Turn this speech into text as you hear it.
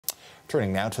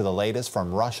Turning now to the latest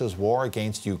from Russia's war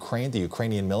against Ukraine. The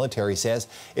Ukrainian military says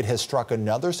it has struck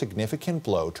another significant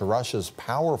blow to Russia's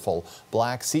powerful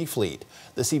Black Sea Fleet.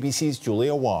 The CBC's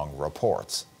Julia Wong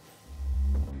reports.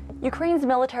 Ukraine's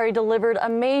military delivered a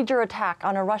major attack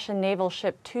on a Russian naval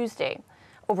ship Tuesday.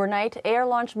 Overnight,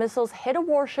 air-launched missiles hit a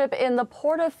warship in the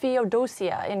port of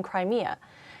Feodosia in Crimea.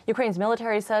 Ukraine's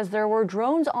military says there were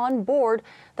drones on board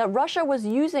that Russia was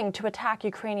using to attack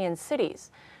Ukrainian cities.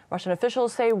 Russian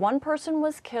officials say one person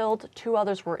was killed, 2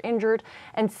 others were injured,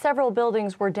 and several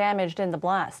buildings were damaged in the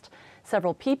blast.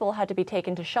 Several people had to be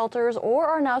taken to shelters or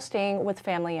are now staying with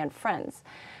family and friends.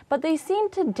 But they seem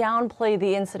to downplay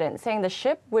the incident, saying the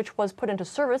ship, which was put into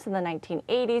service in the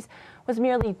 1980s, was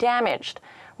merely damaged.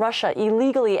 Russia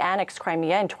illegally annexed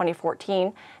Crimea in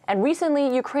 2014, and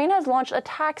recently Ukraine has launched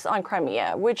attacks on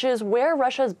Crimea, which is where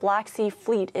Russia's Black Sea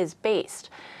Fleet is based.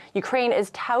 Ukraine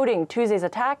is touting Tuesday's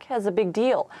attack as a big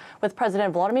deal, with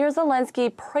President Volodymyr Zelensky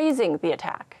praising the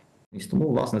attack.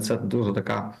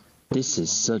 This is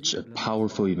such a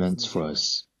powerful event for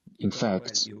us. In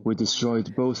fact, we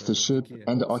destroyed both the ship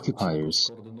and the occupiers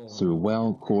through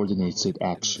well-coordinated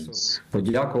actions.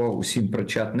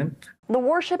 The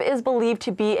warship is believed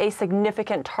to be a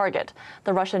significant target.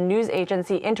 The Russian news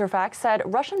agency Interfax said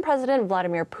Russian President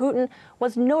Vladimir Putin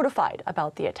was notified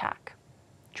about the attack.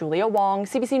 Julia Wong,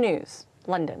 CBC News,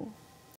 London.